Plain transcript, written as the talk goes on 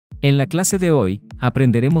En la clase de hoy,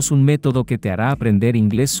 aprenderemos un método que te hará aprender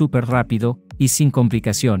inglés súper rápido y sin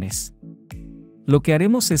complicaciones. Lo que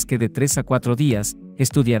haremos es que de 3 a 4 días,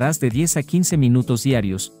 estudiarás de 10 a 15 minutos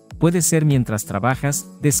diarios, puede ser mientras trabajas,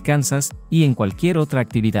 descansas y en cualquier otra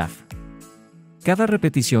actividad. Cada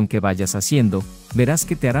repetición que vayas haciendo, verás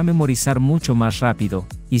que te hará memorizar mucho más rápido,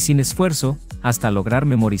 y sin esfuerzo, hasta lograr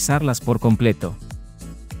memorizarlas por completo.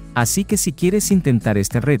 Así que si quieres intentar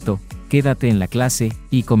este reto, quédate en la clase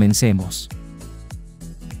y comencemos.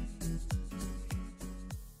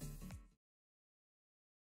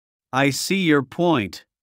 I see your point.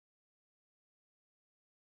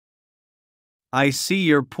 I see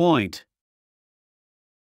your point.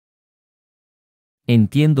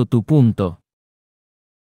 Entiendo tu punto.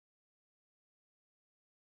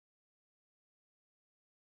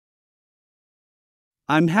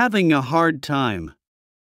 I'm having a hard time.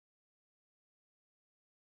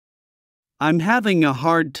 I'm having a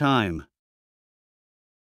hard time.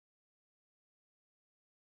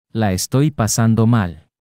 La estoy pasando mal.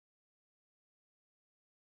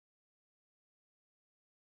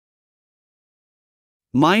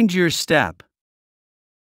 Mind your step.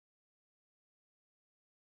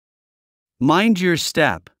 Mind your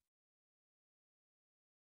step.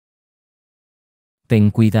 Ten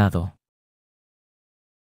cuidado.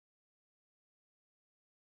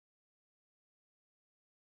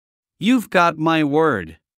 You've got my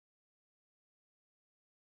word.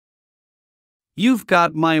 You've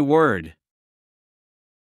got my word.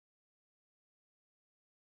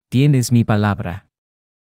 Tienes mi palabra.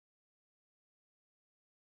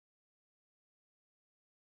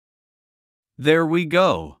 There we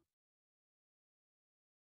go.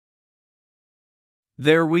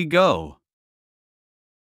 There we go.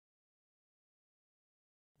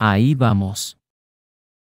 Ahí vamos.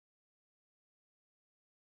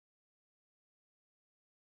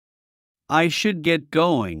 I should get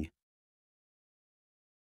going.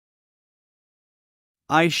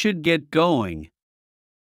 I should get going.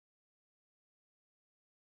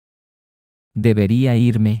 Debería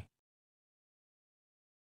irme.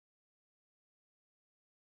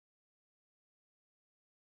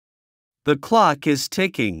 The clock is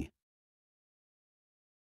ticking.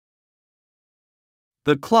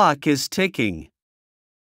 The clock is ticking.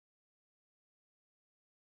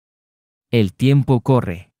 El tiempo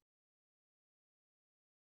corre.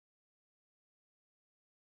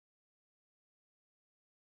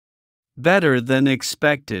 Better than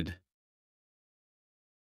expected.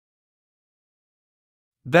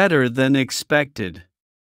 Better than expected.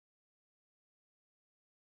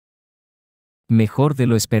 Mejor de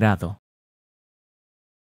lo esperado.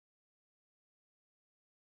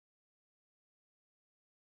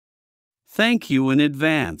 Thank you in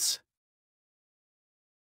advance.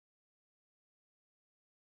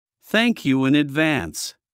 Thank you in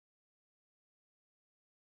advance.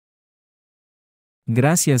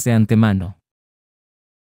 Gracias de antemano.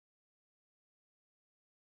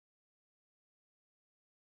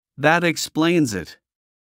 That explains it.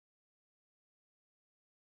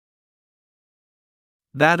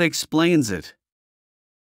 That explains it.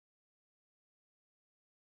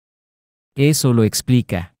 Eso lo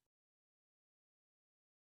explica.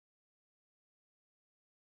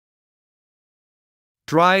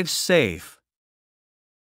 Drive safe.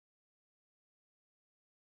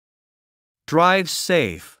 Drive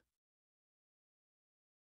safe.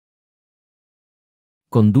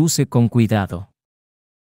 Conduce con cuidado.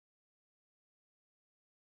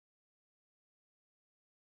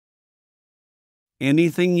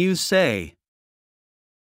 Anything you say.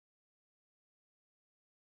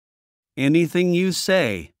 Anything you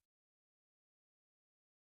say.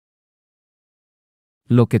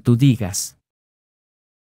 Lo que tú digas.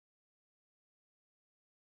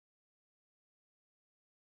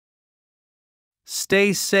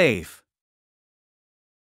 Stay safe.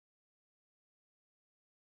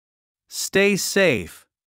 Stay safe.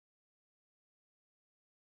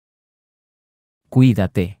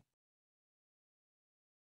 Cuídate.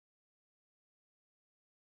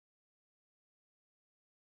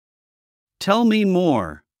 Tell me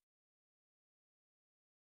more.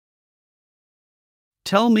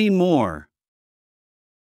 Tell me more.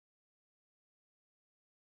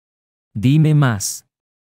 Dime más.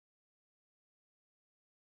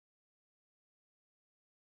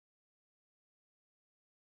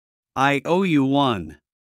 I owe you one.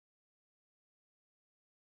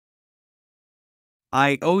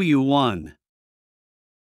 I owe you one.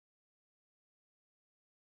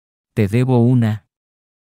 Te debo una.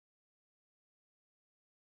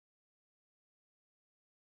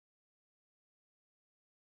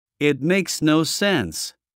 It makes no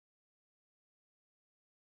sense.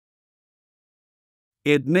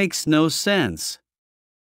 It makes no sense.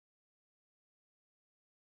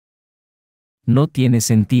 No tiene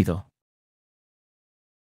sentido.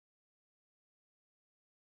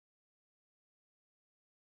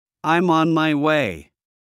 I'm on my way.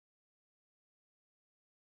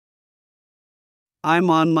 I'm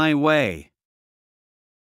on my way.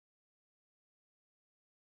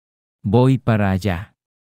 Voy para allá.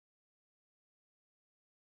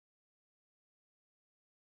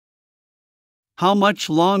 How much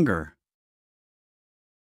longer?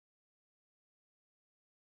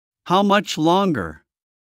 How much longer?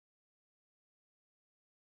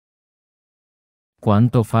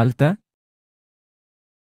 ¿Cuánto falta?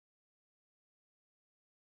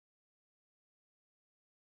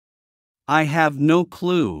 I have no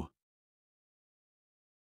clue.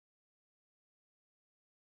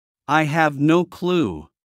 I have no clue.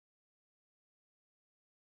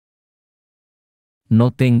 No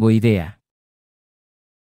tengo idea.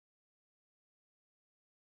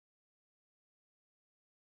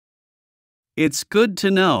 It's good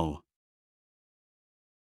to know.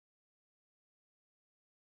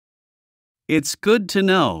 It's good to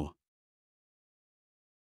know.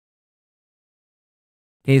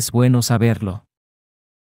 Es bueno saberlo.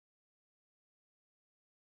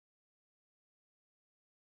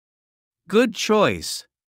 Good choice.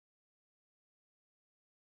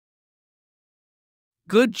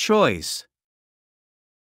 Good choice.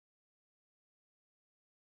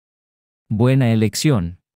 Buena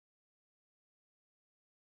elección.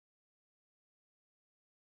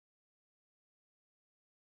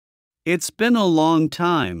 It's been a long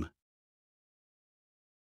time.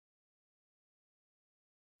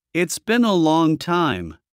 It's been a long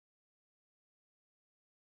time.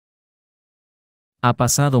 Ha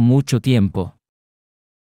pasado mucho tiempo.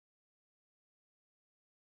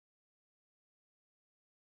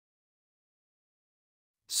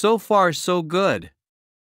 So far so good.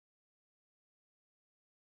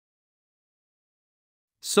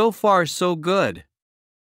 So far so good.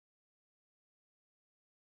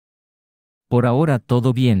 Por ahora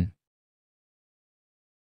todo bien.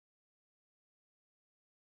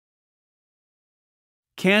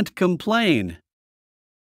 Can't complain.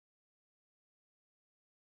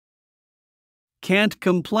 Can't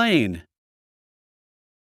complain.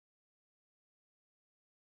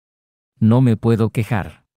 No me puedo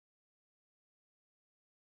quejar.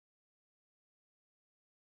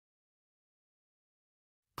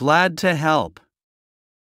 Glad to help.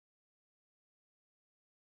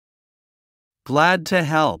 Glad to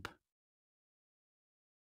help.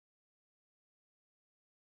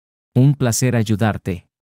 Un placer ayudarte.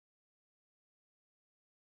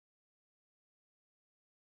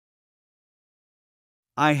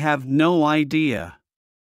 I have no idea.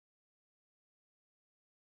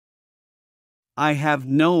 I have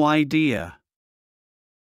no idea.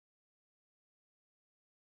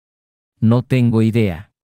 No tengo idea.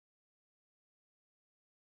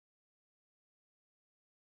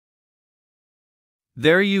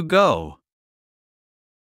 There you go.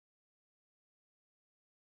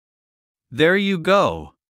 There you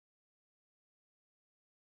go.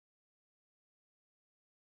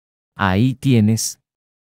 Ahí tienes.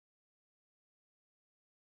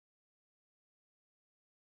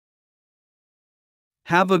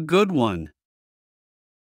 Have a good one.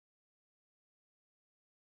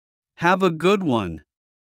 Have a good one.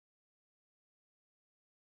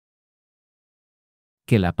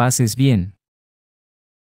 Que la pases bien.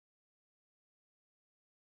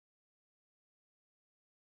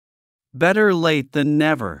 Better late than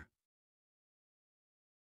never.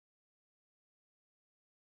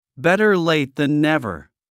 Better late than never.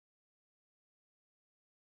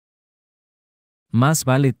 Más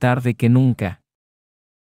vale tarde que nunca.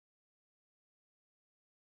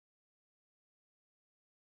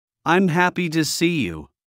 I'm happy to see you.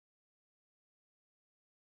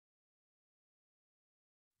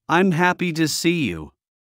 I'm happy to see you.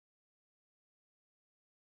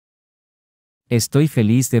 Estoy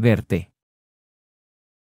feliz de verte.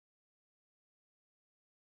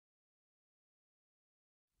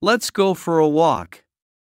 Let's go for a walk.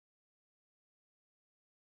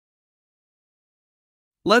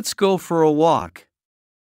 Let's go for a walk.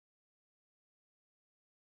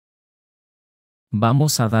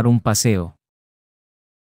 Vamos a dar un paseo.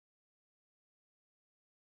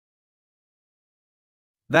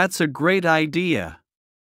 That's a great idea.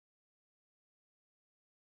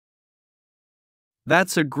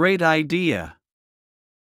 That's a great idea.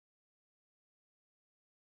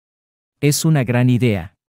 Es una gran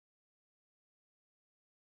idea.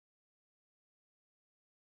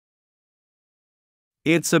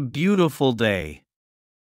 It's a beautiful day.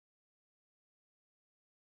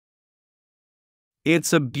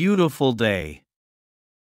 It's a beautiful day.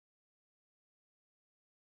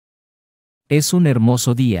 Es un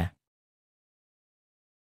hermoso día.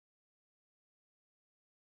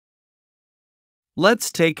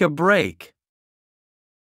 Let's take a break.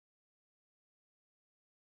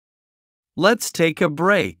 Let's take a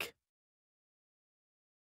break.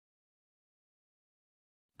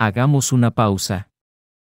 Hagamos una pausa.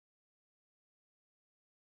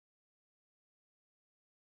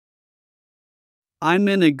 I'm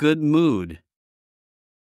in a good mood.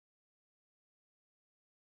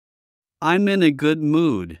 I'm in a good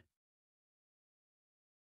mood.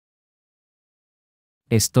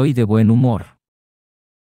 Estoy de buen humor.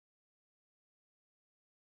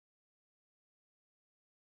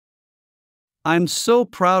 I'm so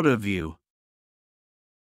proud of you.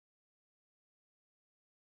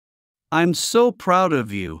 I'm so proud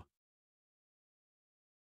of you.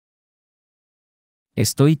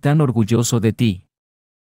 Estoy tan orgulloso de ti.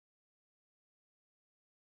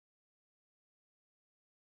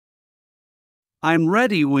 I'm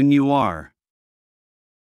ready when you are.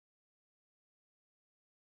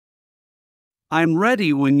 I'm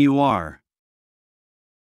ready when you are.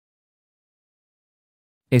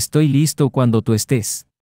 Estoy listo cuando tú estés.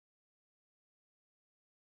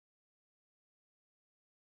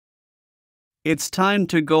 It's time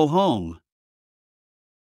to go home.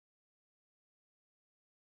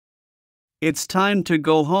 It's time to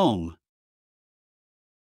go home.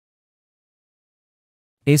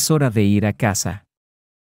 Es hora de ir a casa.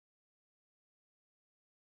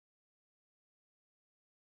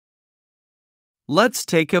 Let's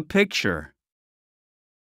take a picture.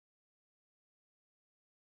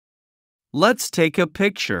 Let's take a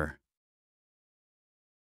picture.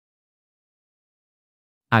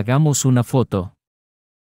 Hagamos una foto.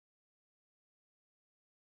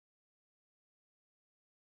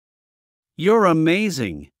 You're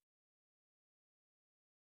amazing.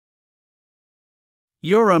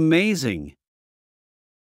 You're amazing.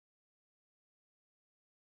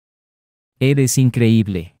 Eres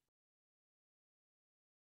increíble.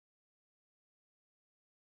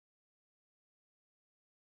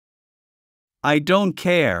 I don't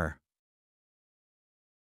care.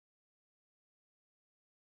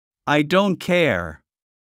 I don't care.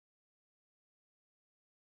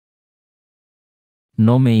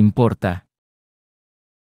 No me importa.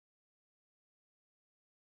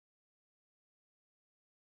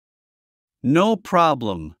 No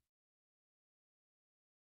problem.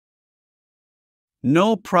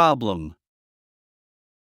 No problem.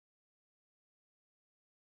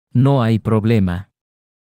 No hay problema.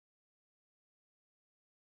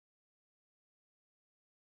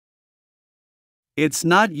 It's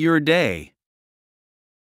not your day.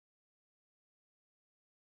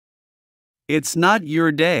 It's not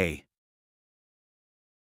your day.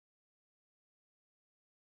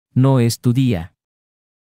 No es tu día.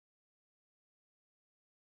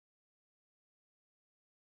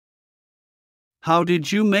 How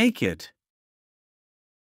did you make it?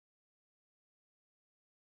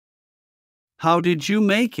 How did you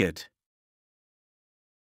make it?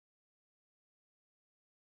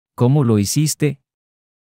 ¿Cómo lo hiciste?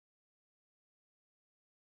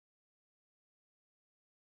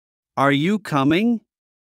 Are you coming?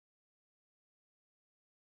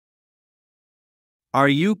 Are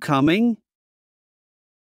you coming?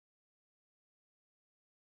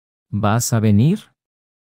 ¿Vas a venir?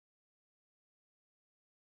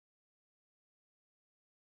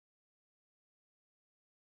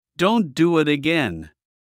 Don't do it again.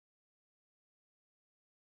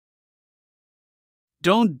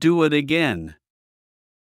 Don't do it again.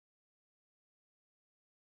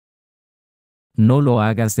 No lo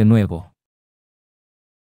hagas de nuevo.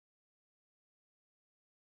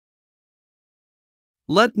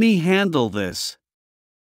 Let me handle this.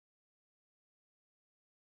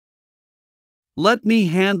 Let me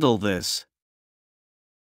handle this.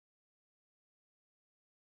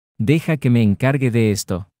 Deja que me encargue de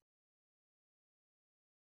esto.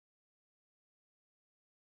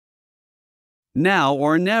 Now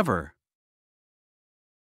or never.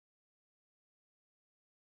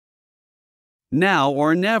 Now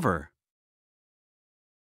or never.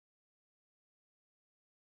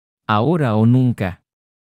 Ahora o nunca.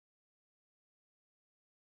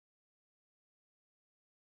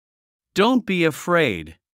 Don't be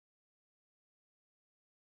afraid.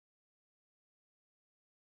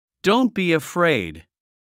 Don't be afraid.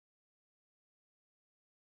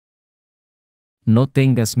 No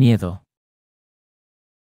tengas miedo.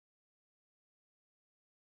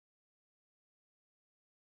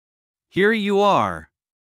 Here you are.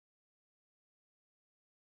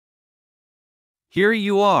 Here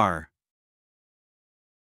you are.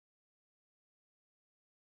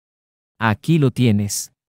 Aquí lo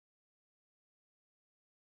tienes.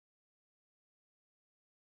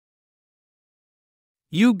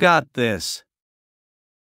 You got this.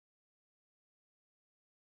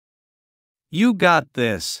 You got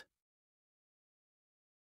this.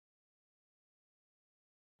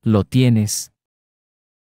 Lo tienes.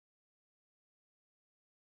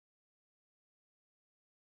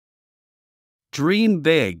 Dream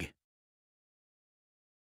big.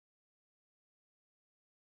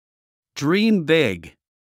 Dream big.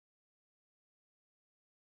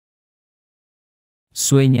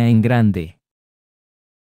 Sueña en grande.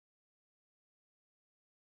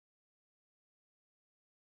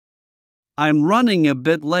 I'm running a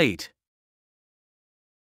bit late.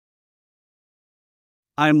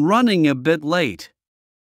 I'm running a bit late.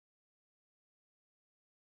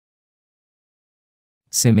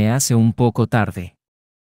 Se me hace un poco tarde.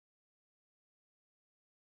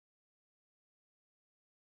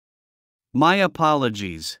 My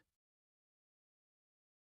apologies.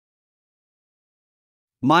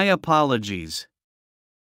 My apologies.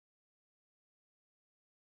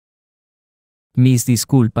 Mis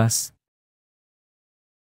disculpas.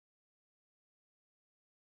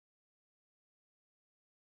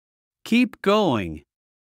 Keep going.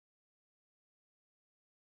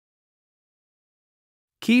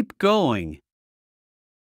 Keep going.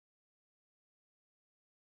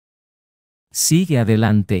 Sigue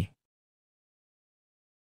adelante.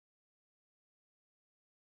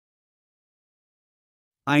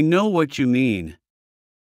 I know what you mean.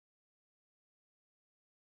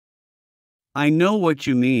 I know what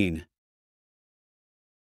you mean.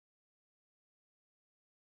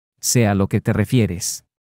 Sé a lo que te refieres.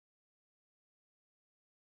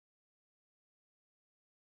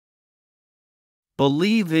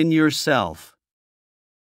 Believe in yourself.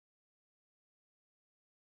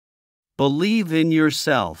 Believe in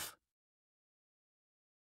yourself.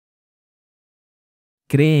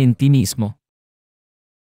 Cree en ti mismo.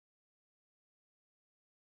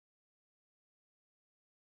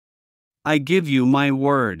 I give you my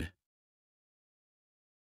word.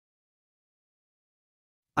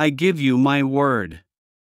 I give you my word.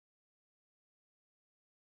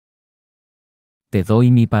 Te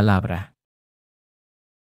doy mi palabra.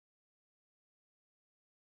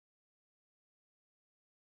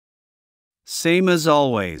 Same as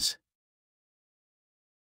always.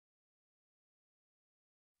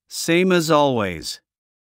 Same as always.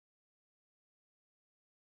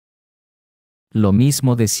 Lo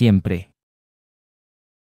mismo de siempre.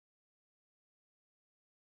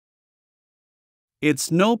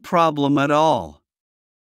 It's no problem at all.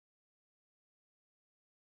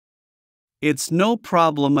 It's no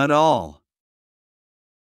problem at all.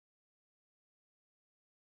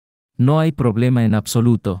 No hay problema en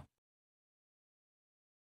absoluto.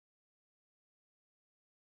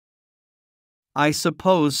 I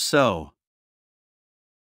suppose so.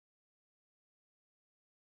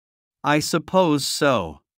 I suppose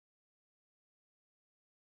so.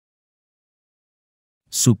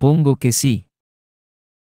 Supongo que sí.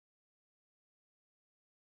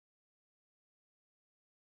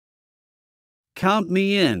 Count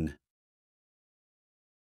me in.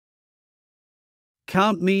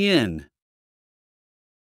 Count me in.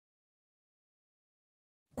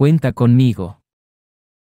 Cuenta conmigo.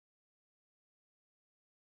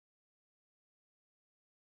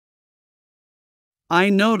 I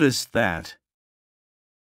noticed that.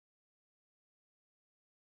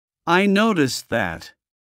 I noticed that.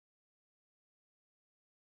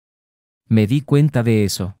 Me di cuenta de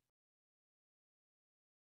eso.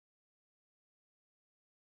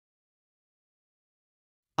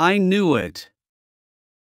 I knew it.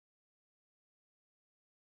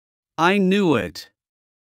 I knew it.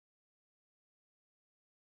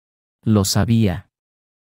 Lo sabía.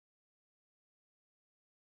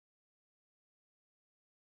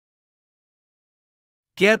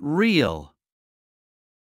 Get real.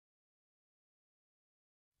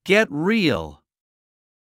 Get real.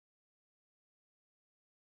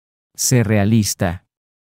 Sé realista.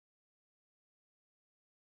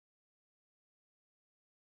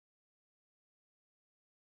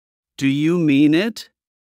 Do you mean it?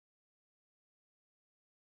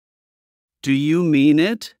 Do you mean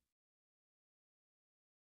it?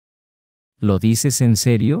 ¿Lo dices en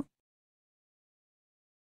serio?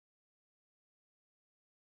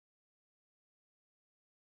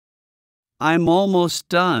 I'm almost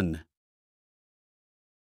done.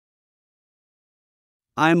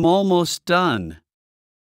 I'm almost done.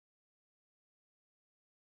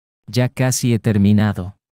 Ya casi he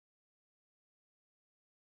terminado.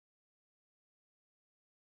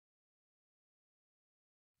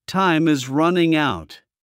 Time is running out.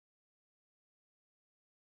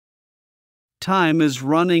 Time is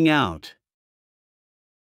running out.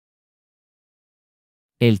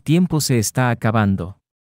 El tiempo se está acabando.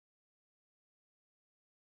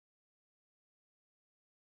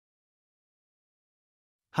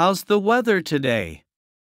 How's the weather today?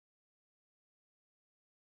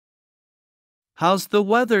 How's the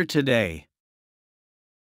weather today?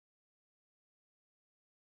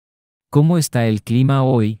 ¿Cómo está el clima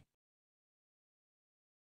hoy?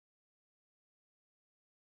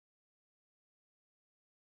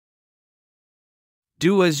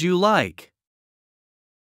 Do as you like.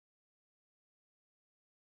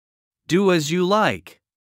 Do as you like.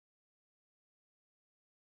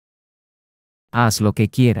 Haz lo que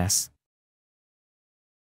quieras.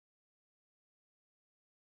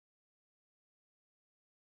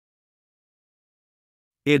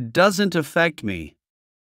 It doesn't affect me.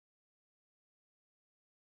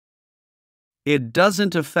 It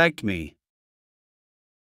doesn't affect me.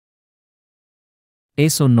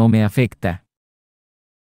 Eso no me afecta.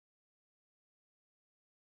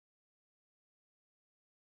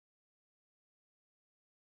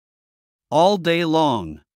 All day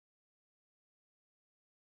long.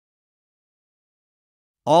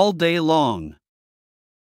 All day long.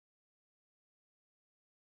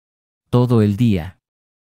 Todo el día.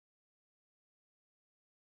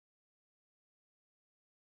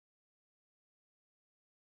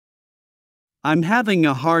 I'm having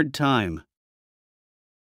a hard time.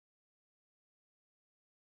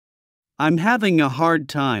 I'm having a hard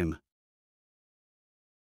time.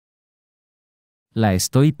 La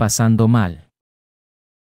estoy pasando mal.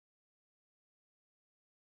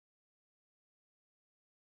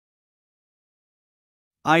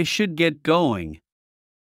 I should get going.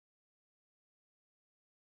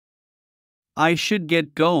 I should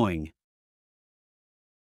get going.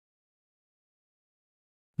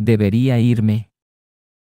 Debería irme.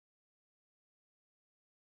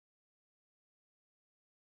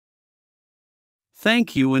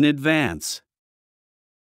 Thank you in advance.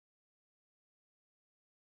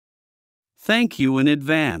 Thank you in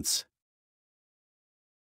advance.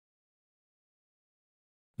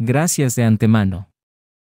 Gracias de antemano.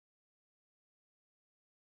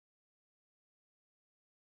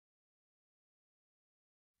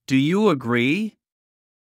 Do you agree?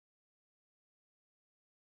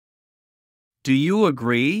 Do you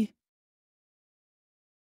agree?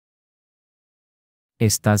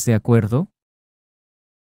 ¿Estás de acuerdo?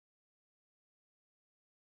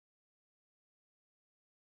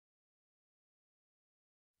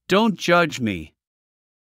 Don't judge me.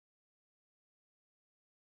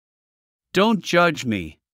 Don't judge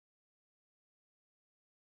me.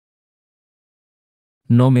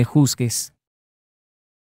 No me juzgues.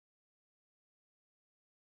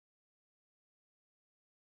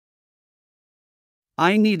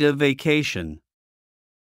 I need a vacation.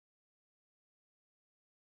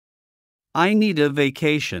 I need a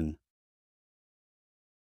vacation.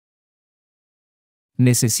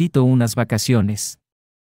 Necesito unas vacaciones.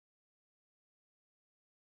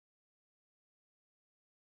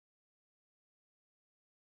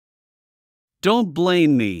 Don't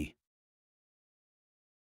blame me.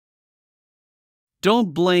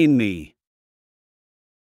 Don't blame me.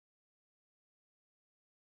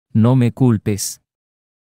 No me culpes.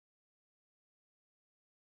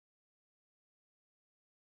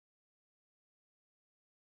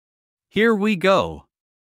 Here we go.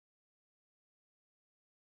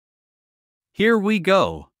 Here we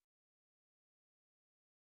go.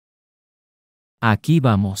 Aquí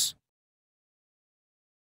vamos.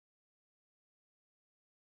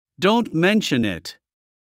 Don't mention it.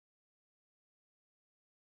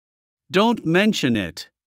 Don't mention it.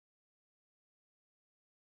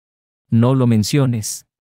 No lo menciones.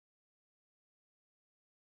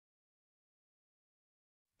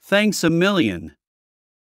 Thanks a million.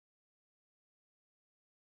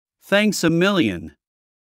 Thanks a million.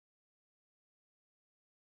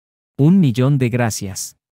 1.000.000 de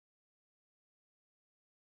gracias.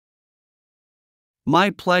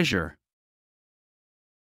 My pleasure.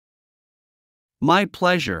 My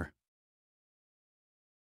pleasure.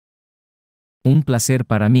 Un placer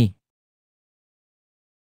para mí.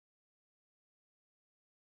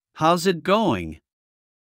 How's it going?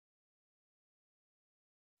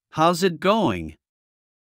 How's it going?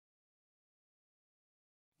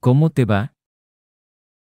 ¿Cómo te va?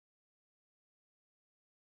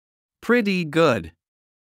 Pretty good.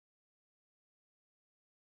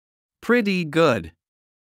 Pretty good.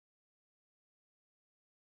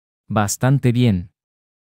 Bastante bien.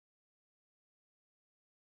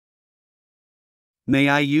 May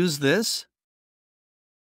I use this?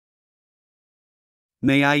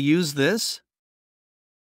 May I use this?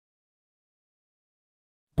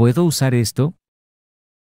 ¿Puedo usar esto?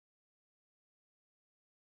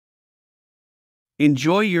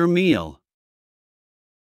 Enjoy your meal.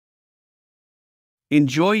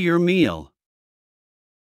 Enjoy your meal.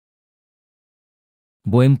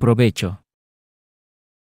 Buen provecho.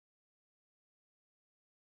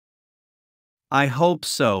 I hope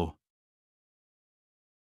so.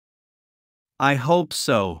 I hope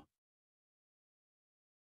so.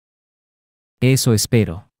 Eso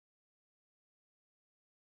espero.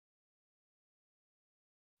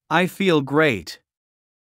 I feel great.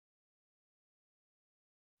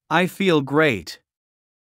 I feel great.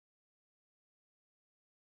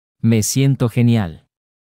 Me siento genial.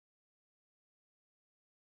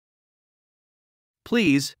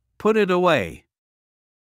 Please, put it away.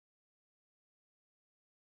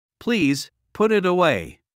 Please, put it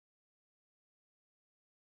away.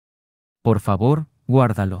 Por favor,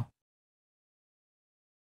 guárdalo.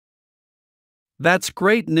 That's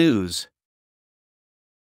great news.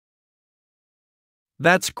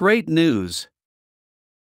 That's great news.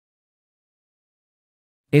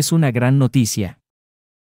 Es una gran noticia.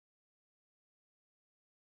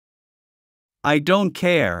 I don't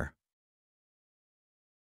care.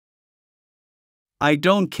 I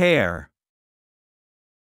don't care.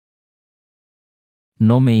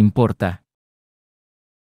 No me importa.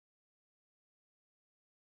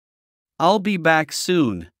 I'll be back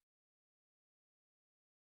soon.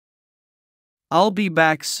 I'll be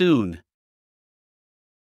back soon.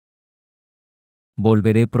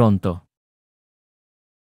 Volveré pronto.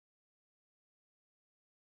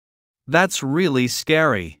 That's really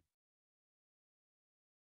scary.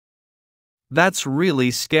 That's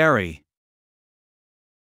really scary.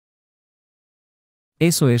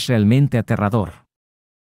 Eso es realmente aterrador.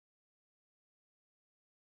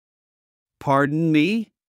 Pardon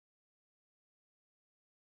me?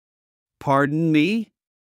 Pardon me?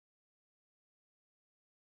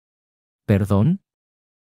 ¿Perdón?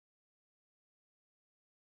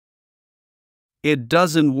 It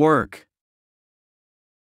doesn't work.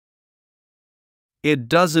 It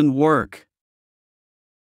doesn't work.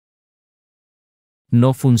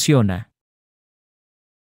 No funciona.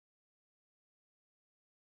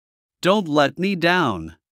 Don't let me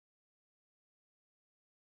down.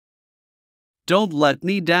 Don't let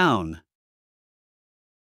me down.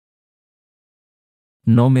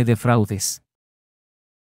 No me defraudes.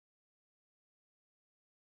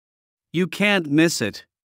 You can't miss it.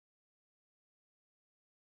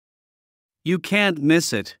 You can't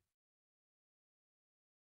miss it.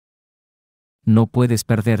 No puedes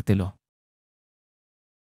perdértelo.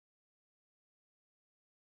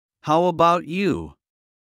 How about you?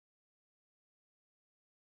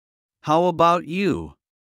 How about you?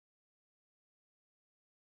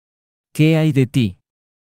 ¿Qué hay de ti?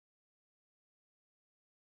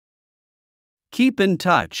 Keep in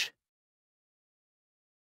touch.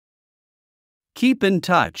 Keep in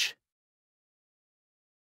touch.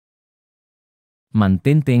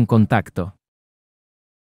 Mantente en contacto.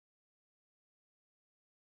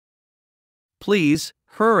 Please,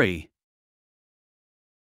 hurry.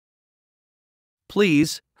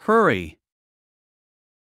 Please, hurry.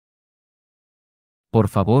 Por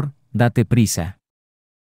favor, date prisa.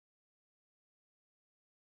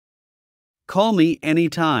 Call me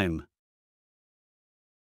anytime.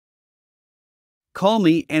 Call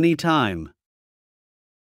me anytime.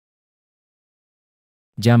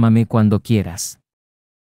 Llámame cuando quieras.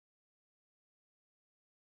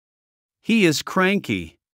 He is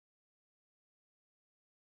cranky.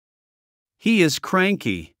 He is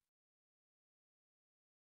cranky.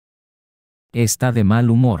 Está de mal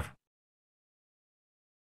humor.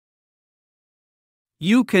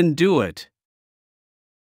 You can do it.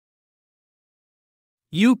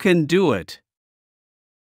 You can do it.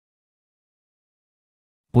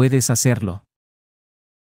 Puedes hacerlo.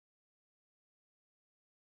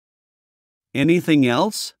 Anything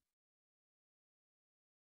else?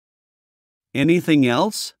 Anything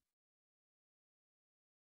else?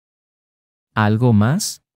 ¿Algo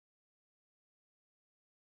más?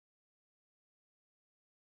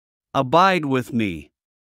 Abide with me.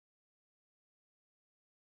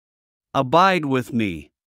 Abide with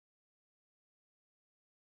me.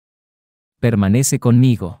 Permanece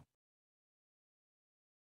conmigo.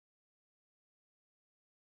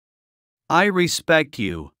 I respect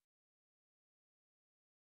you.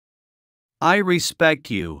 I respect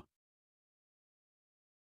you.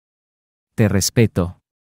 Te respeto.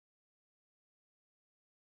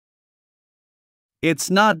 It's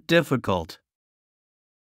not difficult.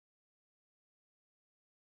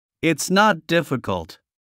 It's not difficult.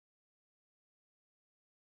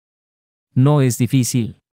 No es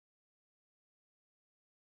difícil.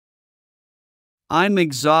 I'm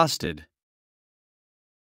exhausted.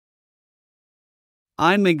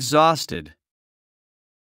 I'm exhausted.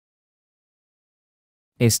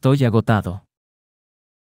 Estoy agotado.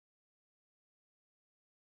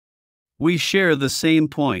 We share the same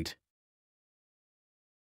point.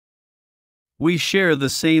 We share the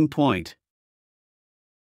same point.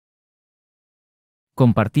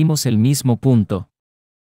 Compartimos el mismo punto.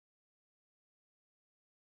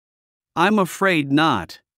 I'm afraid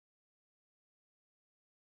not.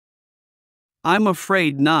 I'm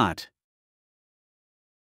afraid not.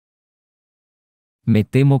 Me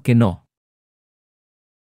temo que no.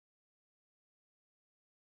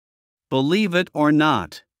 Believe it or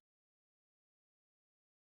not.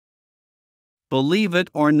 Believe it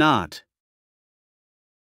or not.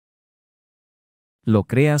 Lo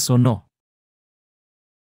creas o no.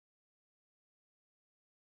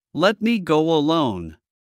 Let me go alone.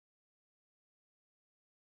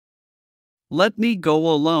 Let me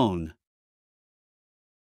go alone.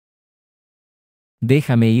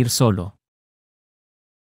 Déjame ir solo.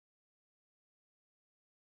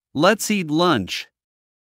 Let's eat lunch.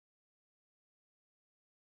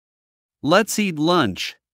 Let's eat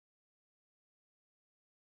lunch.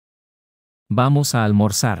 Vamos a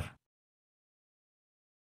almorzar.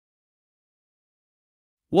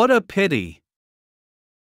 What a pity.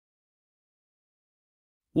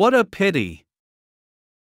 What a pity.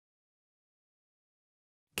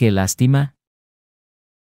 Qué lástima.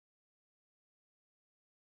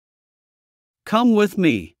 Come with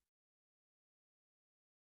me.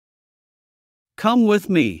 Come with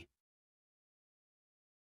me.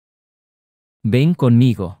 Ven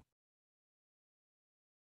conmigo.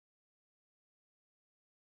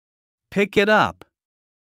 Pick it up.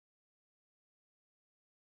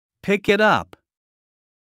 Pick it up.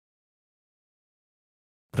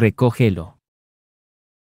 Recógelo.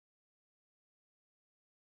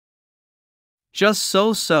 Just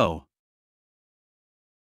so.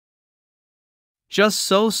 Just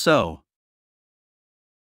so.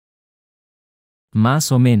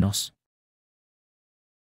 Más o menos.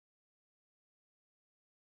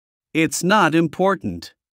 It's not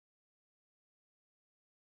important.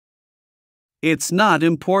 It's not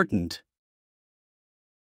important.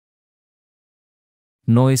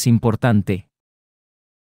 No es importante.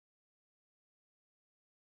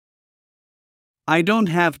 I don't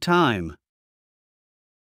have time.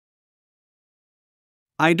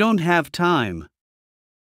 I don't have time.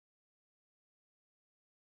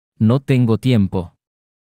 No tengo tiempo.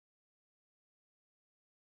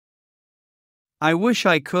 I wish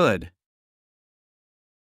I could.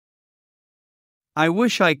 I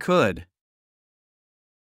wish I could.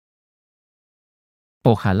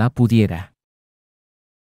 Ojalá pudiera.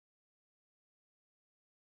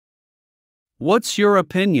 What's your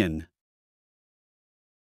opinion?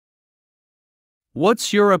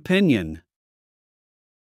 What's your opinion?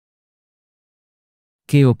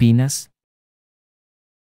 ¿Qué opinas?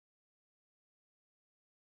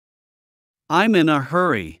 I'm in a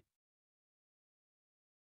hurry.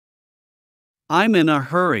 I'm in a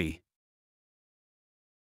hurry.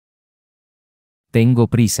 Tengo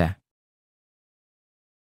prisa.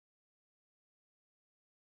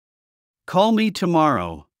 Call me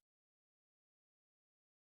tomorrow.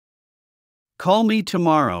 Call me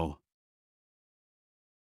tomorrow.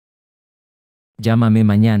 Llámame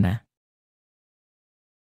mañana.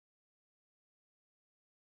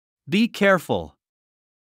 Be careful.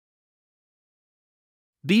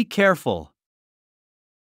 Be careful.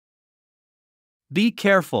 Be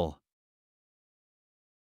careful.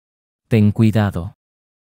 Ten cuidado.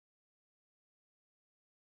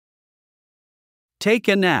 Take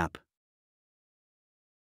a nap.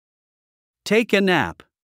 Take a nap.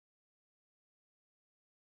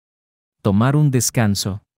 Tomar un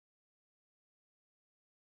descanso.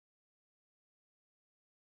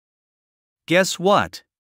 Guess what?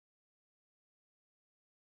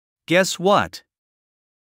 Guess what?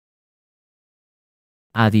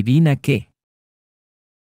 Adivina qué.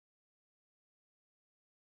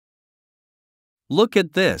 Look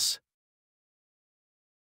at this.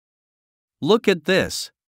 Look at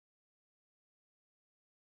this.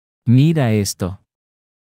 Mira esto.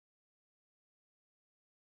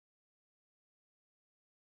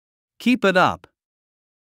 Keep it up.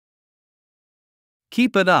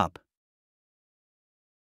 Keep it up.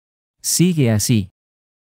 Sigue así.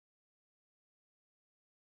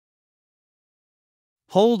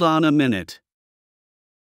 Hold on a minute.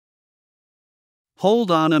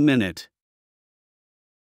 Hold on a minute.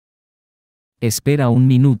 Espera un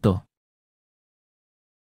minuto.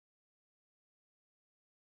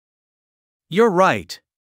 You're right.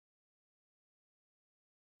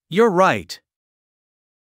 You're right.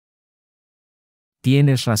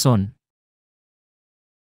 Tienes razón.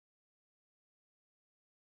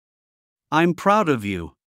 I'm proud of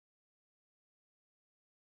you.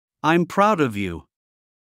 I'm proud of you.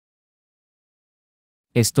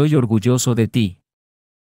 Estoy orgulloso de ti.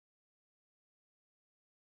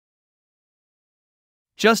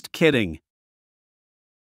 Just kidding.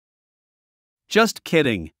 Just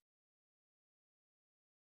kidding.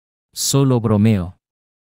 Solo bromeo.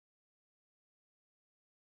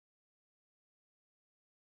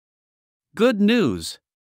 Good news.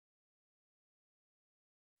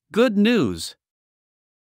 Good news.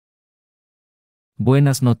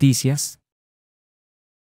 Buenas noticias.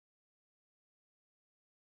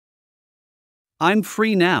 I'm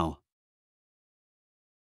free now.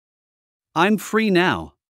 I'm free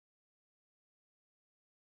now.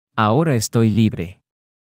 Ahora estoy libre.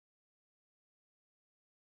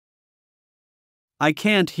 I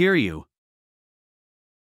can't hear you.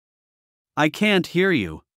 I can't hear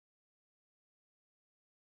you.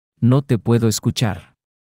 No te puedo escuchar.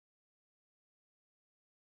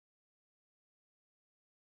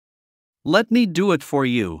 Let me do it for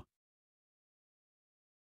you.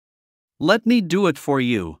 Let me do it for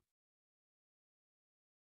you.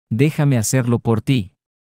 Déjame hacerlo por ti.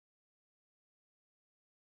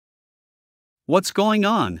 What's going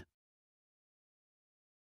on?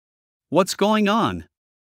 What's going on?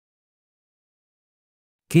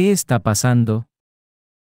 ¿Qué está pasando?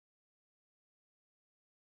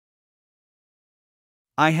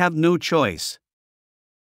 I have no choice.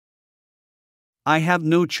 I have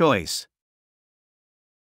no choice.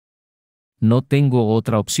 No tengo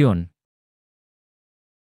otra opción.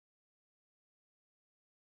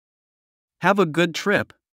 Have a good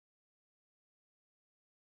trip.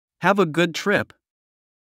 Have a good trip.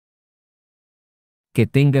 Que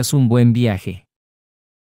tengas un buen viaje.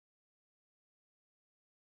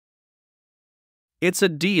 It's a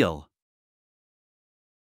deal.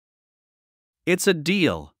 It's a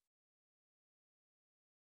deal.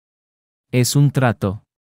 Es un trato.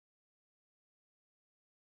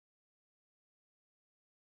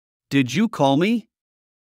 Did you call me?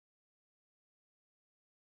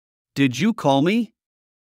 Did you call me?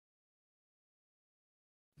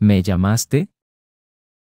 ¿Me llamaste?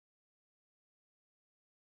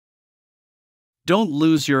 Don't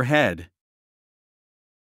lose your head.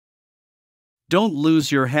 Don't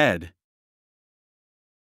lose your head.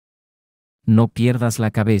 No pierdas la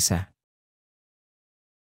cabeza.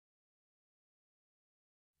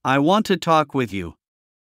 I want to talk with you.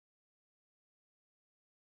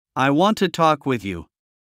 I want to talk with you.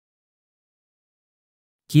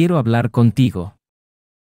 Quiero hablar contigo.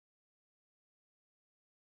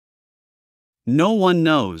 No one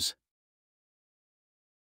knows.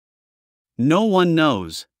 No one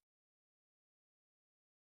knows.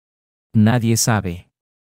 Nadie sabe.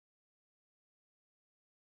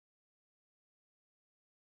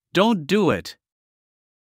 Don't do it.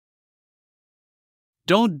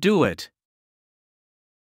 Don't do it.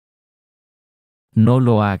 No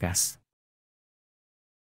lo hagas.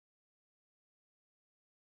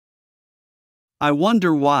 I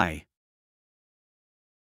wonder why.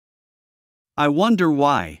 I wonder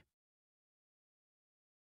why.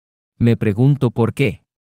 Me pregunto por qué.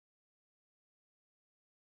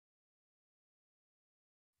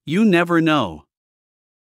 You never know.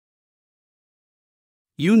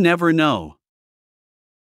 You never know.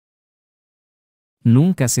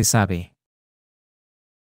 Nunca se sabe.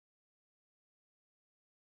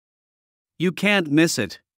 You can't miss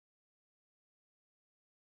it.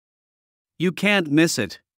 You can't miss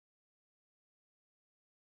it.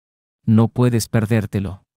 No puedes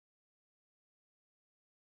perdértelo.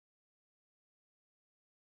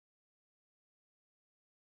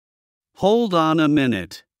 Hold on a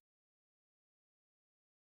minute.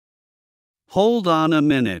 Hold on a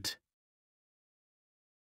minute.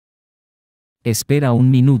 Espera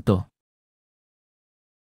un minuto.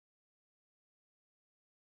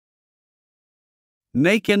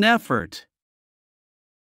 Make an effort.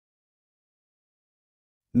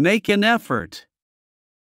 Make an effort.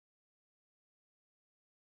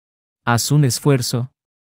 Haz un esfuerzo.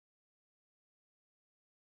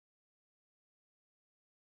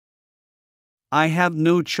 I have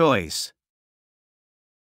no choice.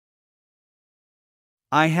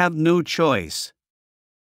 I have no choice.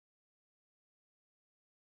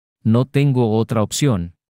 No tengo otra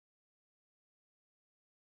opción.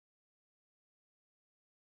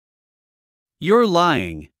 You're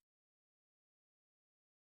lying.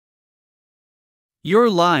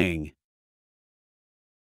 You're lying.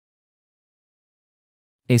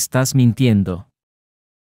 Estás mintiendo.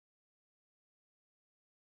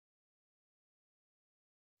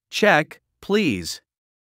 Check, please.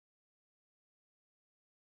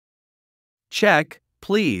 Check,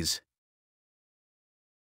 please.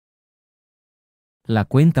 La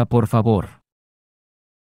cuenta, por favor.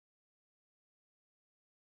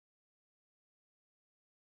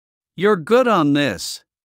 You're good on this.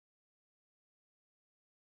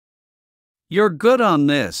 You're good on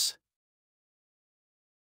this.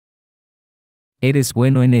 Eres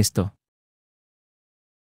bueno en esto.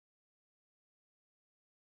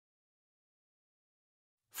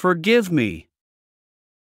 Forgive me.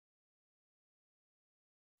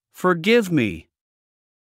 Forgive me.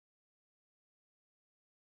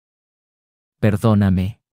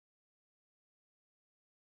 Perdóname.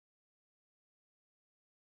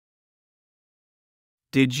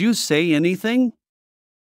 Did you say anything?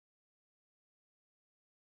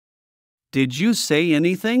 Did you say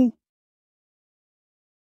anything?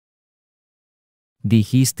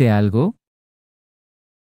 ¿Dijiste algo?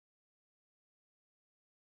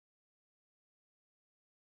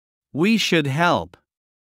 We should help.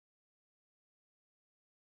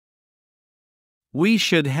 We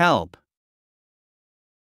should help.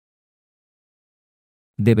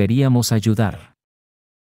 Deberíamos ayudar.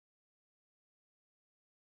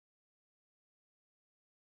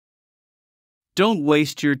 Don't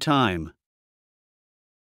waste your time.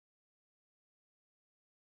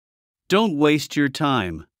 Don't waste your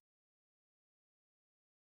time.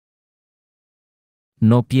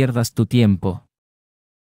 No pierdas tu tiempo.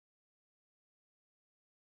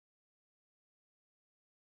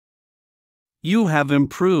 You have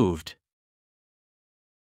improved.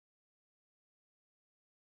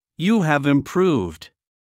 You have improved.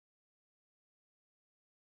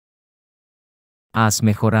 Has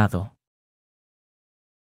mejorado.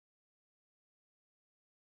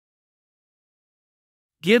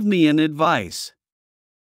 Give me an advice.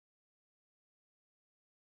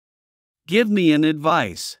 Give me an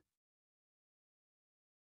advice.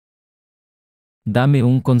 Dame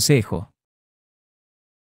un consejo.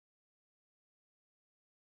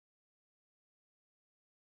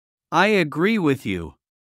 I agree with you.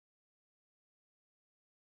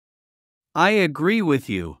 I agree with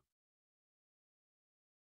you.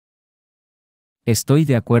 Estoy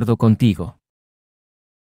de acuerdo contigo.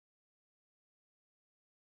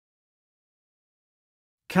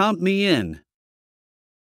 Count me in.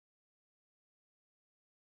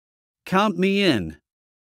 Count me in.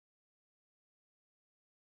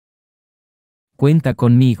 Cuenta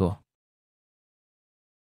conmigo.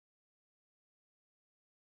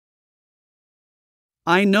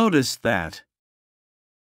 I noticed that.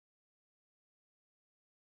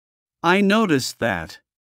 I noticed that.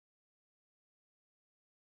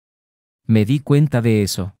 Me di cuenta de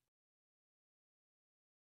eso.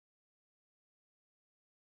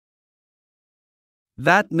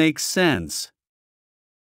 That makes sense.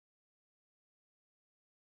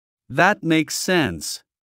 That makes sense.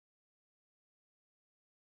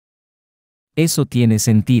 Eso tiene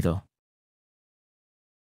sentido.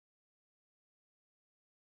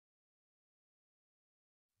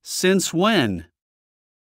 Since when?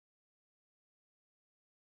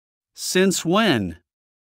 Since when?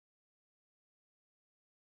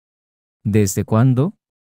 ¿Desde cuándo?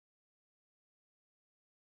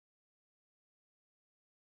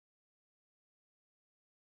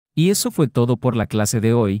 Y eso fue todo por la clase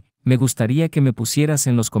de hoy. Me gustaría que me pusieras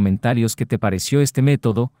en los comentarios qué te pareció este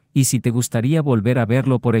método, y si te gustaría volver a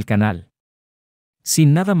verlo por el canal.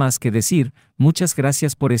 Sin nada más que decir, muchas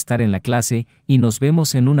gracias por estar en la clase, y nos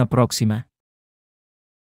vemos en una próxima.